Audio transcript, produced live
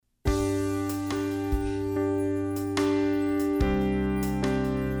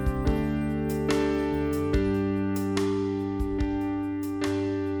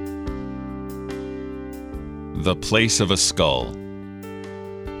The place of a skull.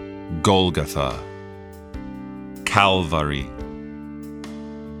 Golgotha. Calvary.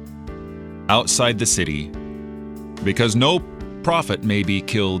 Outside the city, because no prophet may be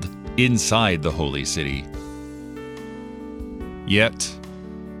killed inside the holy city. Yet,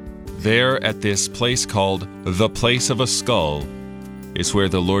 there at this place called the place of a skull is where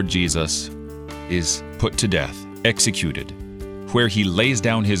the Lord Jesus is put to death, executed, where he lays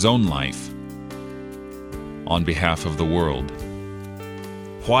down his own life on behalf of the world.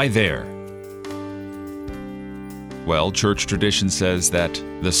 Why there? Well, church tradition says that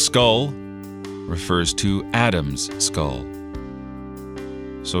the skull refers to Adam's skull.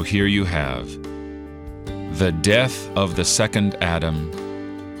 So here you have the death of the second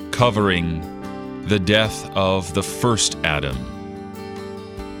Adam covering the death of the first Adam,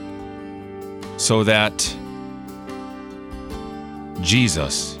 so that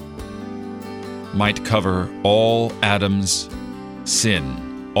Jesus might cover all Adam's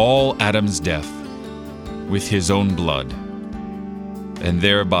sin, all Adam's death with his own blood, and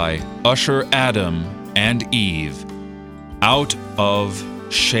thereby usher Adam and Eve out of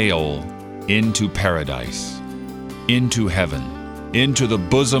Sheol into paradise, into heaven, into the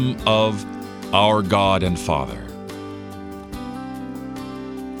bosom of our God and Father,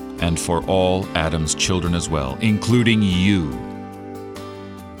 and for all Adam's children as well, including you.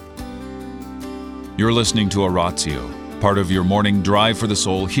 You're listening to Oratio, part of your morning drive for the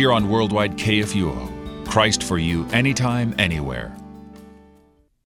soul here on Worldwide KFUO. Christ for you, anytime, anywhere.